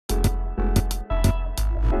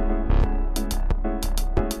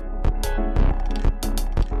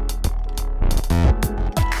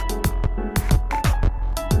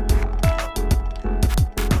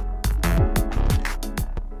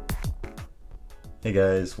Hey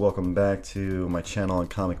guys, welcome back to my channel on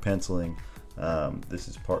comic penciling. This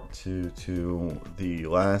is part 2 to the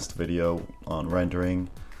last video on rendering,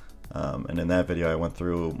 and in that video I went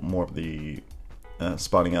through more of the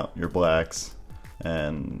spotting out your blacks,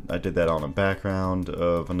 and I did that on a background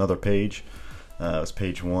of another page. It was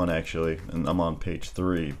page 1 actually, and I'm on page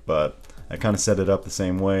 3, but I kind of set it up the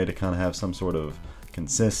same way to kind of have some sort of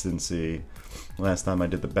consistency. Last time I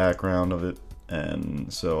did the background of it,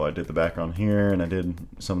 and so I did the background here, and I did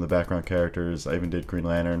some of the background characters. I even did Green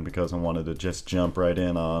Lantern because I wanted to just jump right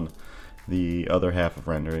in on the other half of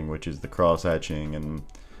rendering, which is the cross hatching and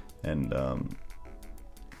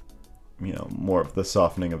you know, more of the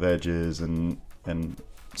softening of edges and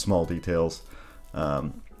small details. So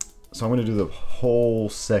I'm going to do the whole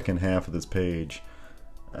second half of this page,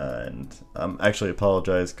 and I'm actually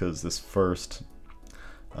apologize because this first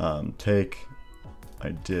take I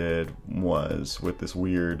did was with this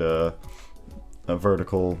weird a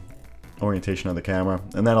vertical orientation of the camera,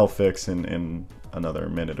 and that I'll fix in another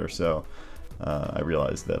minute or so. I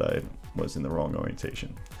realized that I was in the wrong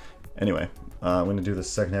orientation. Anyway, I'm going to do the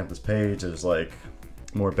second half of this page. There's like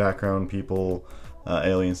more background people,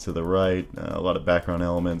 aliens to the right, a lot of background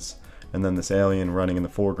elements, and then this alien running in the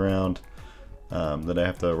foreground that I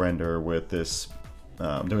have to render with this.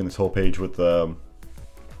 I'm doing this whole page with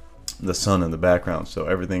the sun in the background, so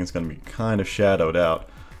everything's going to be kind of shadowed out.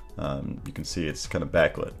 You can see it's kind of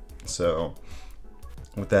backlit. So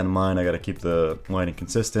with that in mind, I got to keep the lighting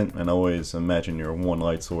consistent and always imagine your one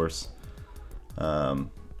light source.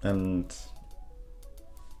 And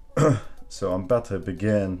so I'm about to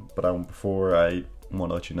begin, but before I want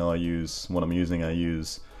to let you know I use a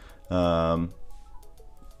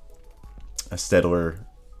Staedtler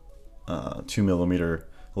 2mm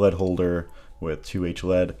lead holder with 2H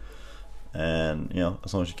lead. And you know,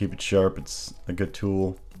 as long as you keep it sharp, it's a good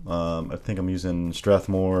tool. I think I'm using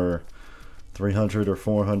Strathmore 300 or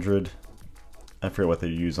 400. I forget what they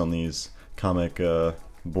use on these comic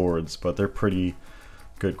boards, but they're pretty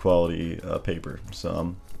good quality paper.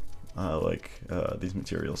 So I like these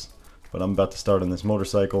materials. But I'm about to start on this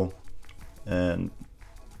motorcycle, and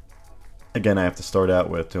again, I have to start out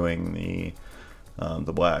with doing the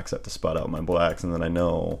blacks. I have to spot out my blacks, and then I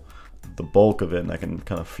know the bulk of it, and I can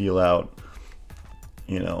kind of feel out,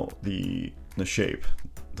 you know, the shape,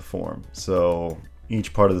 the form. So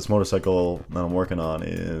each part of this motorcycle that I'm working on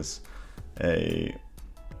is a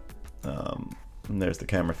and there's the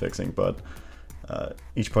camera fixing, but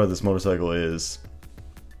each part of this motorcycle is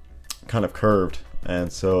kind of curved,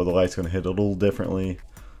 and so the light's going to hit a little differently,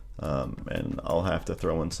 and I'll have to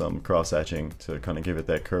throw in some cross hatching to kind of give it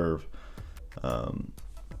that curve.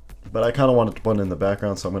 But I kind of want it to blend in the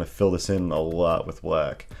background, so I'm going to fill this in a lot with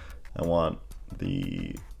black. I want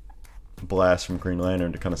the blast from Green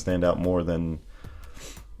Lantern to kind of stand out more than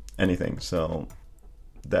anything, so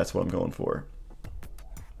that's what I'm going for.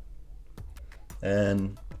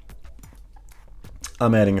 And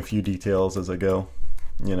I'm adding a few details as I go,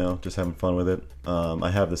 you know, just having fun with it.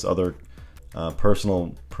 I have this other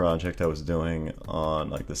personal project I was doing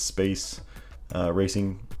on like the space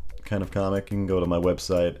racing kind of comic. You can go to my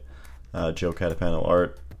website,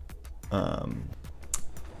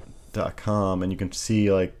 joecatapanoart.com, and you can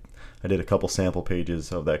see, like, I did a couple sample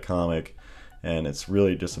pages of that comic, and it's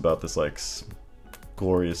really just about this like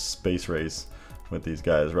glorious space race with these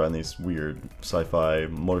guys riding these weird sci-fi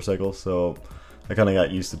motorcycles. So I kind of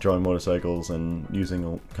got used to drawing motorcycles and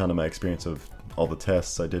using kind of my experience of all the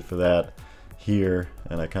tests I did for that here,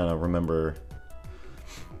 and I kind of remember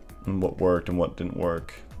what worked and what didn't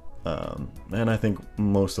work. And I think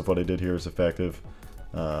most of what I did here is effective.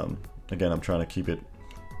 Again, I'm trying to keep it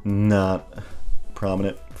not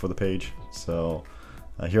prominent for the page. So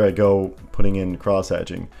here I go, putting in cross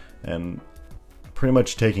hatching and pretty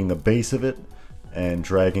much taking the base of it and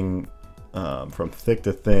dragging from thick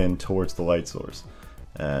to thin towards the light source.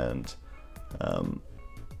 And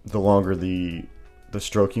the longer the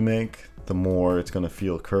stroke you make, the more it's going to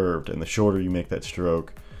feel curved, and the shorter you make that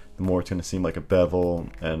stroke, the more it's going to seem like a bevel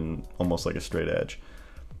and almost like a straight edge.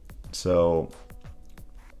 So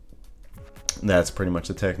that's pretty much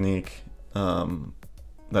the technique that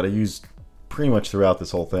I used pretty much throughout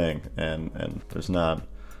this whole thing. And there's not,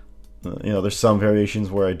 you know, there's some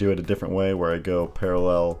variations where I do it a different way, where I go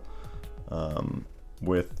parallel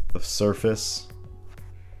with the surface,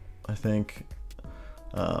 I think.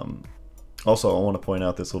 Also, I want to point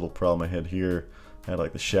out this little problem I had here. I had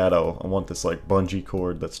like the shadow. I want this like bungee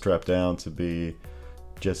cord that's strapped down to be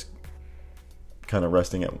just kind of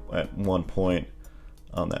resting at one point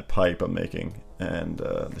on that pipe I'm making, and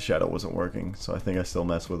the shadow wasn't working, so I think I still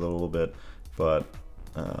mess with it a little bit, but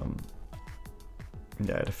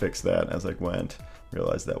yeah, I had to fix that as I went.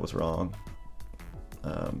 Realized that was wrong.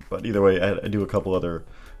 But either way, I do a couple other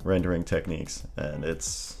rendering techniques, and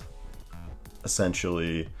it's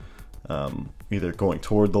essentially either going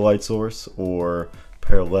toward the light source or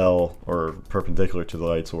parallel or perpendicular to the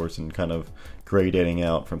light source and kind of gradating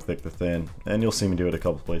out from thick to thin. And you'll see me do it a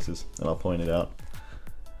couple places, and I'll point it out.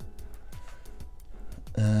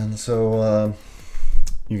 And so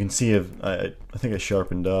you can see I think I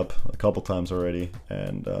sharpened up a couple times already,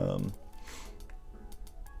 and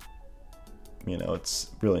you know,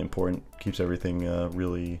 it's really important, keeps everything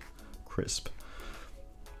really crisp.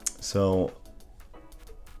 So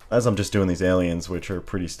as I'm just doing these aliens, which are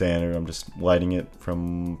pretty standard, I'm just lighting it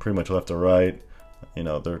from pretty much left to right. You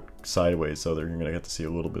know, they're sideways, so you're gonna get to see a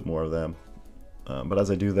little bit more of them. But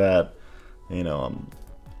as I do that, you know,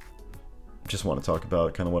 just want to talk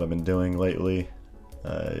about kind of what I've been doing lately.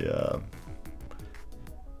 I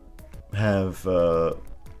have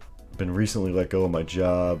been recently let go of my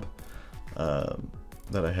job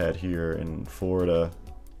that I had here in Florida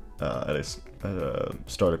at a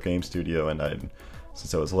startup game studio, and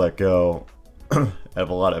since I was let go, I have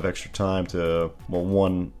a lot of extra time to, well,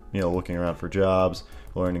 one, you know, looking around for jobs,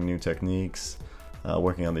 learning new techniques,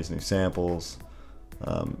 working on these new samples,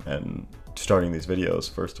 and starting these videos,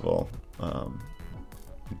 first of all.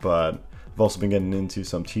 But I've also been getting into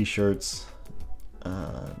some t-shirts,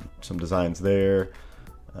 some designs there,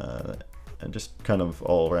 and just kind of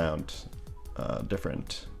all around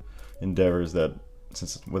different endeavors that,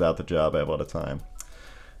 since without the job I have a lot of time.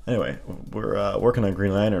 Anyway, we're working on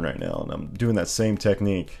Green Lantern right now, and I'm doing that same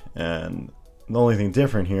technique, and the only thing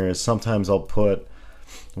different here is sometimes I'll put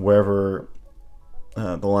wherever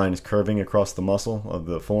the line is curving across the muscle of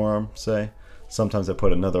the forearm, say, sometimes I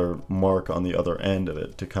put another mark on the other end of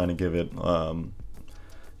it to kind of give it,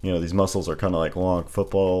 you know, these muscles are kind of like long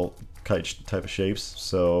football kite type of shapes,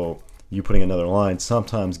 so you putting another line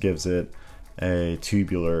sometimes gives it a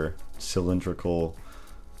tubular, cylindrical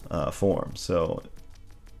form, so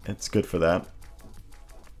it's good for that.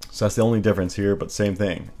 So that's the only difference here, but same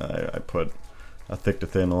thing. I put a thick to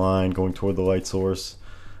thin line going toward the light source,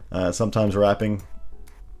 sometimes wrapping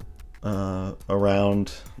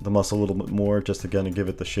around the muscle a little bit more, just to kind of give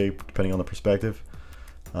it the shape depending on the perspective.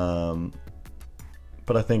 But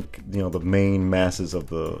I think, you know, the main masses of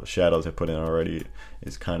the shadows I put in already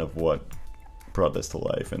is kind of what brought this to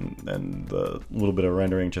life, and the little bit of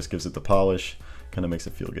rendering just gives it the polish, kind of makes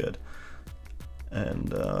it feel good.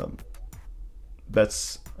 And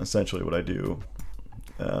that's essentially what I do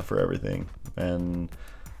for everything, and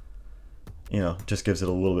you know, just gives it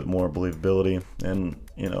a little bit more believability. And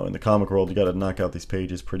you know, in the comic world, you got to knock out these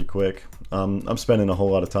pages pretty quick. I'm spending a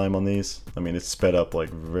whole lot of time on these. I mean, it's sped up like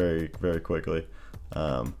very quickly,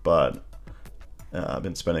 but I've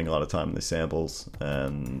been spending a lot of time in these samples,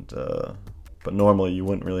 and but normally you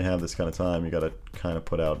wouldn't really have this kind of time. You got to kind of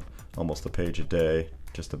put out almost a page a day,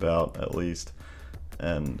 just about, at least.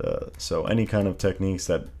 And so any kind of techniques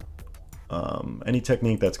that any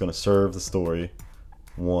technique that's going to serve the story,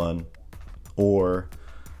 one, or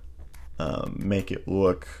make it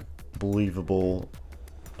look believable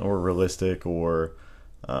or realistic, or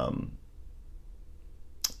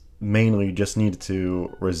mainly just need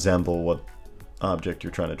to resemble what object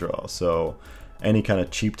you're trying to draw. So any kind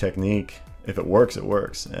of cheap technique, if it works, it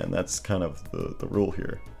works, and that's kind of the rule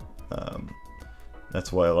here.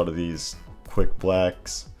 That's why a lot of these quick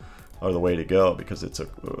blacks are the way to go, because it's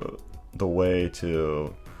the way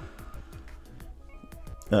to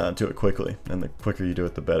do it quickly, and the quicker you do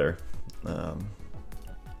it, the better.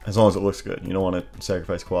 As long as it looks good. You don't want to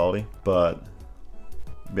sacrifice quality, but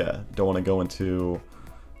yeah, don't want to go into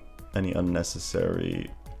any unnecessary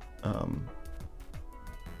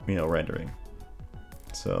you know, rendering.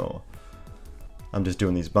 So I'm just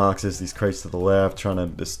doing these boxes, these crates to the left, trying to,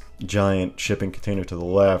 this giant shipping container to the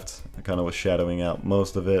left. I kind of was shadowing out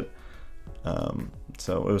most of it.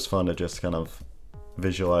 So it was fun to just kind of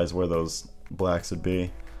visualize where those blacks would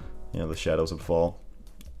be. You know, the shadows would fall.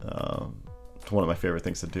 It's one of my favorite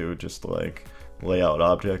things to do, just like lay out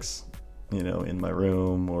objects, you know, in my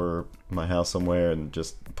room or my house somewhere, and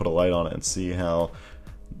just put a light on it and see how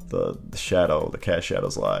the cast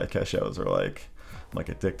shadows lie. Cast shadows are like, I'm like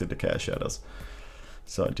addicted to cast shadows.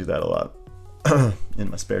 So I do that a lot in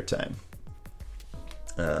my spare time.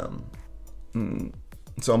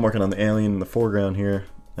 So I'm working on the alien in the foreground here,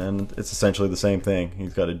 and it's essentially the same thing.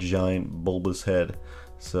 He's got a giant bulbous head,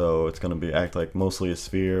 so it's going to act like mostly a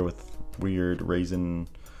sphere with weird raisin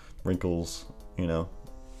wrinkles, you know.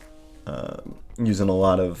 Using a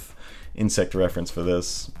lot of insect reference for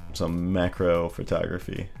this, some macro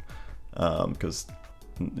photography, because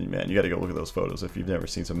man, you got to go look at those photos if you've never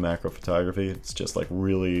seen some macro photography. It's just like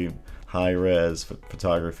really high res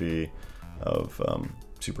photography of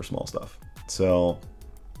super small stuff. So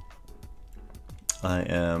I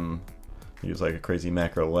use like a crazy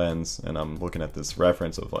macro lens, and I'm looking at this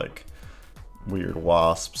reference of like weird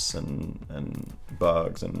wasps and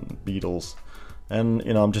bugs and beetles, and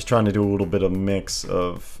you know, I'm just trying to do a little bit of mix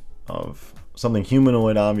of something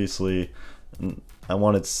humanoid, obviously. I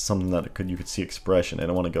wanted something that you could see expression.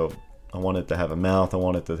 I want it to have a mouth, I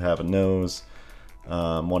want it to have a nose,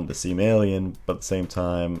 wanted to seem alien, but at the same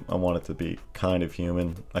time I want it to be kind of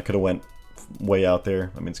human. I could have went way out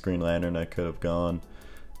there. I mean, it's Green Lantern. I could have gone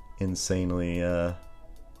insanely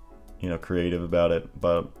you know, creative about it,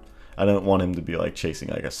 but I didn't want him to be like chasing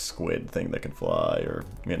like a squid thing that can fly, or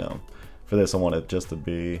you know, for this I want it just to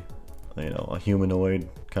be, you know, a humanoid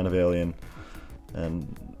kind of alien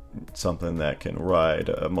and something that can ride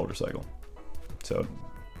a motorcycle. So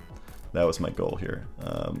that was my goal here.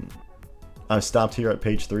 I stopped here at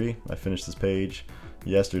page 3. I finished this page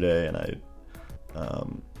yesterday, and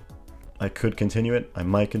I could continue it. I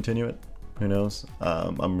might continue it. Who knows?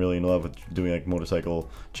 I'm really in love with doing like motorcycle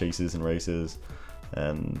chases and races,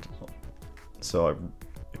 and so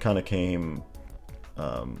it kind of came.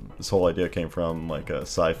 This whole idea came from like a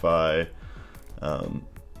sci-fi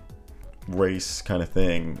race kind of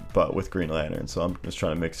thing, but with Green Lantern. So I'm just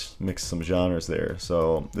trying to mix some genres there.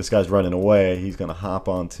 So this guy's running away. He's gonna hop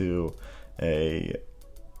onto a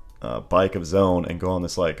bike of his own and go on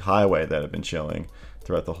this like highway that I've been showing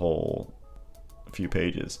throughout the whole few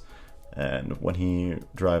pages. And when he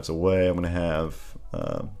drives away, I'm gonna have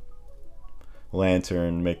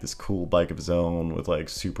Lantern make this cool bike of his own with like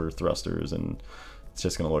super thrusters, and it's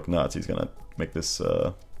just gonna look nuts. He's gonna make this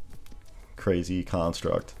crazy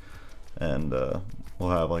construct, and we'll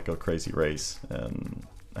have like a crazy race,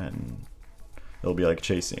 and it'll be like a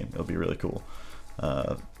chase scene. It'll be really cool.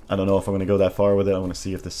 I don't know if I'm gonna go that far with it. I'm gonna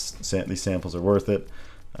see if these samples are worth it.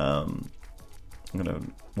 I'm gonna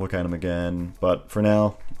look at them again, but for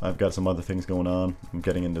now I've got some other things going on. I'm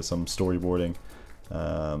getting into some storyboarding.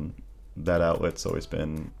 That outlet's always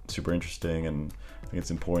been super interesting, and I think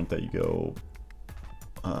it's important that you go,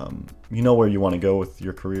 you know, where you want to go with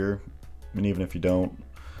your career. I mean, even if you don't,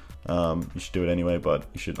 you should do it anyway, but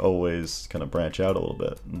you should always kind of branch out a little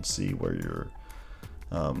bit and see where your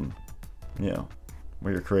you know,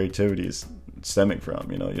 where your creativity is stemming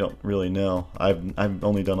from. You know, you don't really know. I've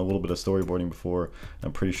only done a little bit of storyboarding before, and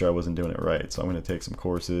I'm pretty sure I wasn't doing it right. So I'm going to take some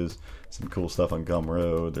courses, some cool stuff on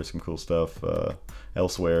Gumroad. There's some cool stuff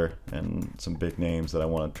elsewhere, and some big names that I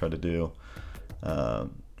want to try to do,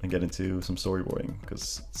 and get into some storyboarding,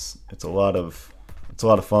 because it's a lot of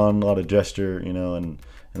fun, a lot of gesture, you know, and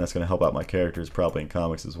that's going to help out my characters probably in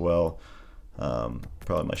comics as well.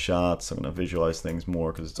 Probably my shots. I'm going to visualize things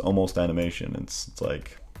more, because it's almost animation. It's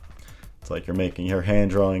like you're hand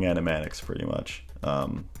drawing animatics pretty much,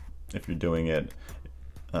 if you're doing it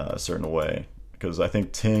a certain way. Because I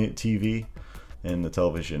think TV in the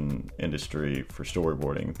television industry for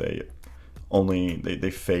storyboarding,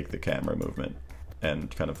 they fake the camera movement,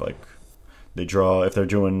 and kind of like they draw. If they're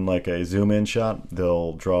doing like a zoom in shot,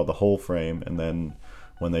 they'll draw the whole frame, and then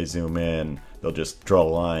when they zoom in, they'll just draw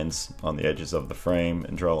lines on the edges of the frame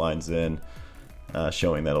and draw lines in,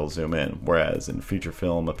 showing that it'll zoom in. Whereas in feature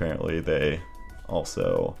film, apparently they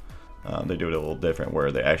also they do it a little different,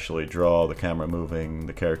 where they actually draw the camera moving,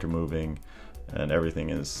 the character moving, and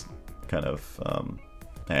everything is kind of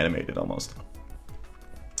animated almost.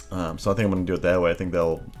 So I think I'm going to do it that way. I think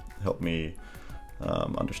they'll help me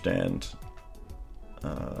understand,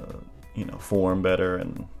 you know, form better,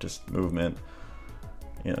 and just movement.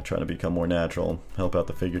 You know, trying to become more natural, help out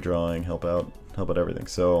the figure drawing, help out everything.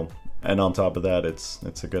 So, and on top of that,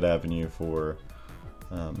 it's a good avenue for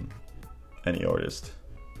any artist.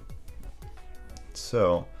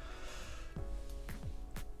 So,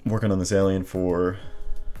 working on this alien for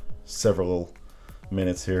several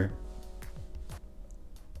minutes here.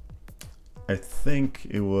 I think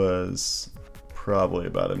it was probably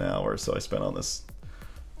about an hour, so I spent on this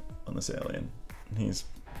alien. He's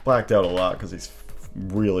blacked out a lot because he's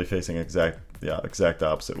really facing the exact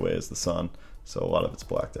opposite way as the sun, so a lot of it's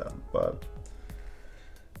blacked out, but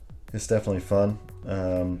it's definitely fun.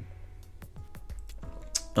 And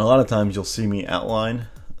a lot of times you'll see me outline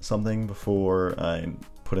something before I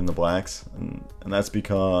put in the blacks, and that's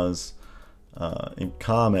because in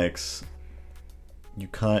comics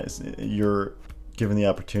you're given the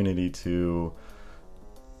opportunity to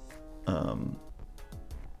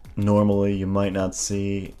normally you might not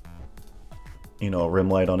see, you know, a rim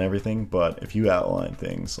light on everything, but if you outline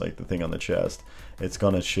things like the thing on the chest, it's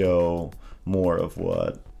gonna show more of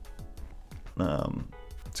what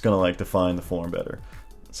it's gonna like define the form better.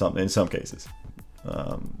 In some cases,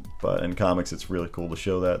 but in comics, it's really cool to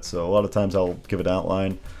show that. So a lot of times I'll give an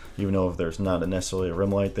outline, even though if there's not necessarily a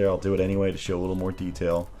rim light there, I'll do it anyway to show a little more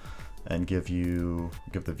detail and give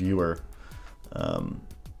the viewer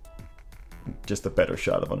just a better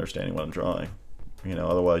shot of understanding what I'm drawing. You know,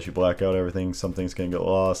 otherwise you black out everything, some things can get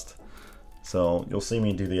lost. So you'll see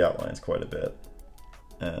me do the outlines quite a bit.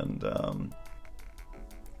 And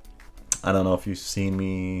I don't know if you've seen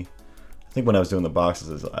me, I think when I was doing the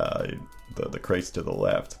boxes, the crates to the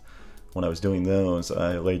left, when I was doing those,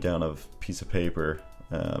 I laid down a piece of paper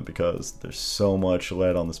because there's so much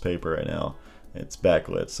lead on this paper right now. It's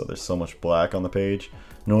backlit, so there's so much black on the page.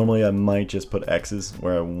 Normally I might just put X's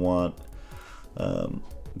where I want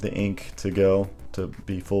the ink to go to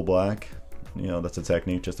be full black. You know, that's a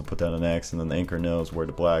technique, just to put down an X, and then the inker knows where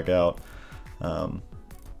to black out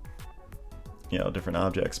you know, different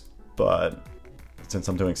objects. But since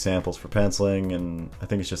I'm doing samples for penciling, and I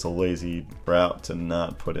think it's just a lazy route to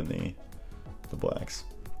not put in the blacks,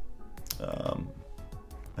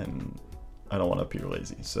 and I don't want to appear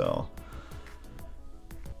lazy, so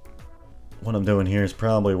what I'm doing here is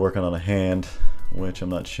probably working on a hand, which I'm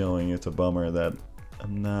not showing you. It's a bummer that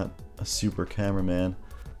I'm not a super cameraman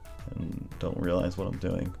and don't realize what I'm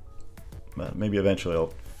doing, but maybe eventually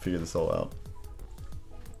I'll figure this all out.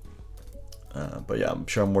 But yeah, I'm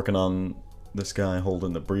sure I'm working on this guy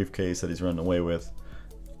holding the briefcase that he's running away with.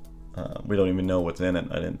 We don't even know what's in it.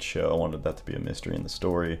 I didn't show. I wanted that to be a mystery in the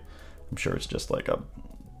story. I'm sure it's just like a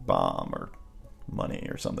bomb or money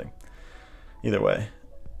or something. Either way,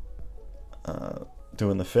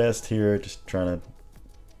 doing the fist here, just trying to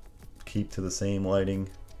keep to the same lighting.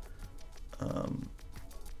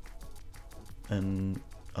 And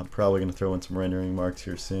I'm probably going to throw in some rendering marks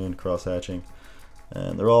here soon, cross-hatching.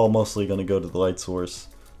 And they're all mostly going to go to the light source.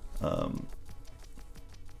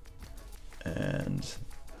 And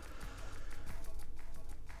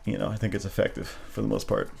you know, I think it's effective for the most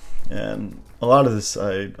part. And a lot of this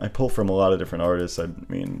I pull from a lot of different artists. I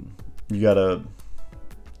mean, you gotta,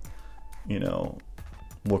 you know,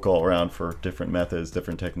 look all around for different methods,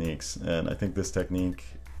 different techniques, and I think this technique,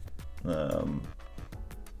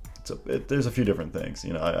 there's a few different things.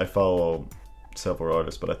 You know, I follow several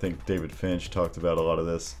artists, but I think David Finch talked about a lot of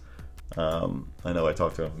this. I know I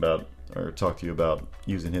talked to him about, or talked to you about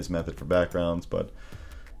using his method for backgrounds, but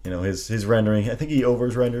you know, his rendering, I think he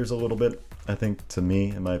overs renders a little bit, I think, to me,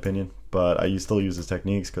 in my opinion, but I still use his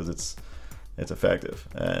techniques because it's effective,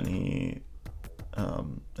 and he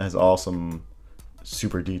has awesome,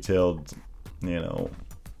 super detailed, you know,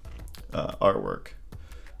 artwork,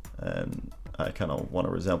 and I kind of want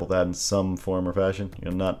to resemble that in some form or fashion. You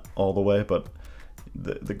know, not all the way, but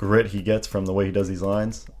the grit he gets from the way he does these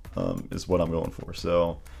lines is what I'm going for.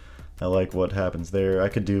 So I like what happens there. I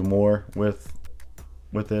could do more with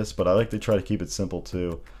this, but I like to try to keep it simple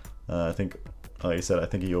too. I think, like I said, I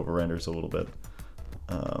think he over renders a little bit,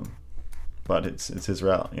 but it's his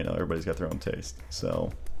route. You know, everybody's got their own taste.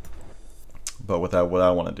 So, but what I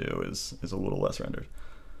want to do is a little less rendered.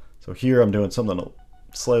 So here I'm doing something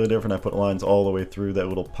slightly different. I put lines all the way through that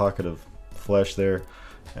little pocket of flesh there,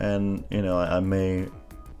 and you know, I may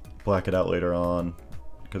black it out later on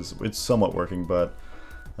because it's somewhat working, but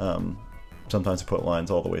sometimes I put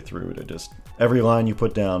lines all the way through to just, every line you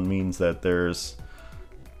put down means that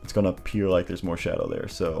it's going to appear like there's more shadow there.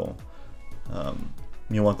 So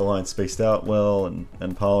you want the lines spaced out well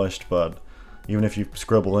and polished, but even if you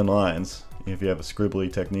scribble in lines, if you have a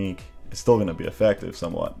scribbly technique, it's still going to be effective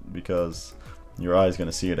somewhat because your eye is going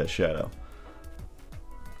to see it as shadow.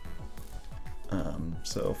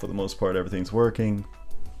 So for the most part, everything's working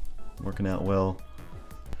out well.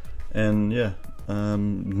 And yeah,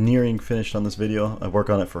 nearing finished on this video. I work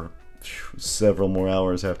on it for several more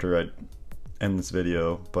hours after I end this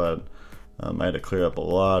video, but I had to clear up a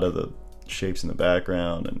lot of the shapes in the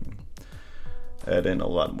background and add in a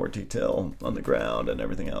lot more detail on the ground and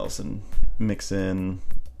everything else, and mix in,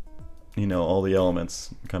 you know, all the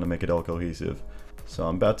elements, kind of make it all cohesive. So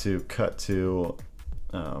I'm about to cut to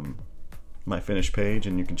my finished page,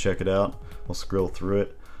 and you can check it out. We'll scroll through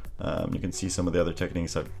it. You can see some of the other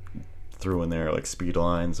techniques I threw in there, like speed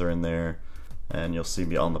lines are in there, and you'll see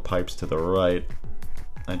me on the pipes to the right.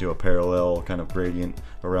 I do a parallel kind of gradient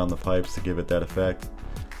around the pipes to give it that effect,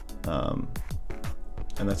 and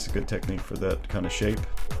that's a good technique for that kind of shape.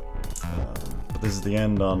 But this is the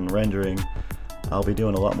end on rendering. I'll be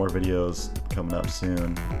doing a lot more videos coming up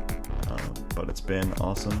soon, but it's been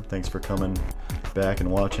awesome. Thanks for coming back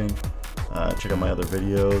and watching. Check out my other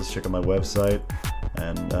videos, check out my website,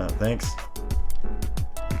 and thanks.